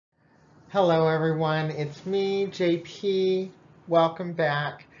Hello, everyone. It's me, JP. Welcome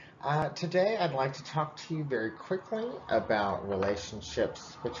back. Today, I'd like to talk to you very quickly about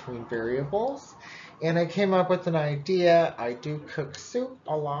relationships between variables. And I came up with an idea. I do cook soup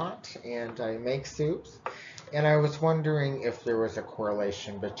a lot, and I make soups. And I was wondering if there was a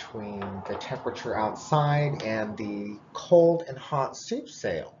correlation between the temperature outside and the cold and hot soup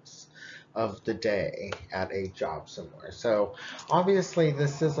sales of the day at a job somewhere. So obviously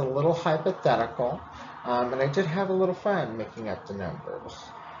this is a little hypothetical, and I did have a little fun making up the numbers.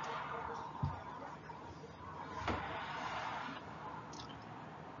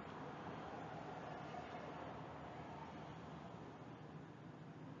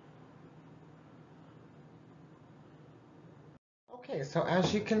 Okay, so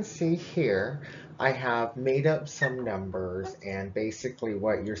as you can see here, I have made up some numbers, and basically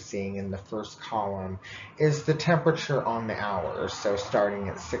what you're seeing in the first column is the temperature on the hours. So starting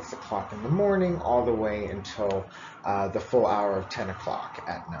at 6 o'clock in the morning all the way until the full hour of 10 o'clock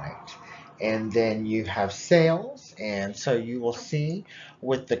at night. And then you have sales, and so you will see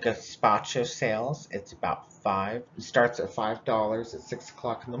with the gazpacho sales, it's about it starts at $5 at 6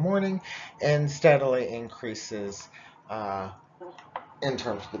 o'clock in the morning and steadily increases in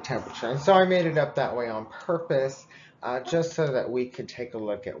terms of the temperature. And so I made it up that way on purpose, just so that we could take a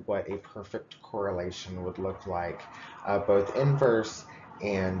look at what a perfect correlation would look like, both inverse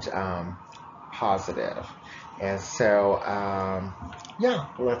and positive. And so, yeah,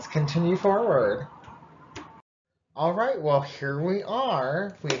 let's continue forward. All right, well, here we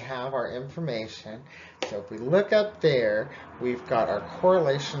are. We have our information. So if we look up there, we've got our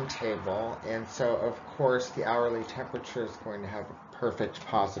correlation table. And so, of course, the hourly temperature is going to have a perfect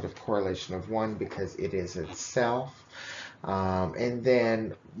positive correlation of 1 because it is itself. And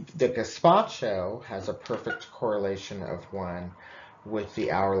then the gazpacho has a perfect correlation of 1 with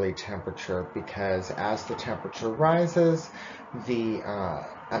the hourly temperature because as the temperature rises, the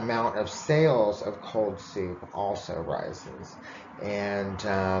amount of sales of cold soup also rises. And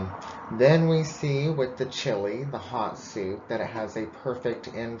then we see with the chili, the hot soup, that it has a perfect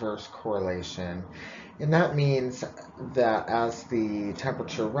inverse correlation. And that means that as the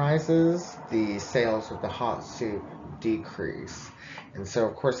temperature rises, the sales of the hot soup decrease. And so,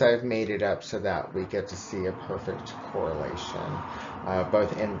 of course, I've made it up so that we get to see a perfect correlation,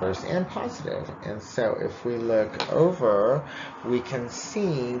 both inverse and positive. And so if we look over, we can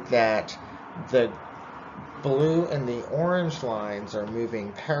see that the blue and the orange lines are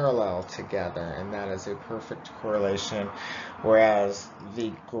moving parallel together, and that is a perfect correlation, whereas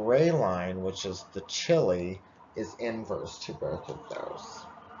the gray line, which is the chili, is inverse to both of those.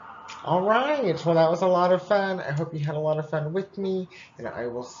 All right, well, that was a lot of fun. I hope you had a lot of fun with me, and I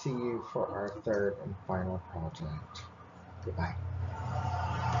will see you for our third and final project. Goodbye.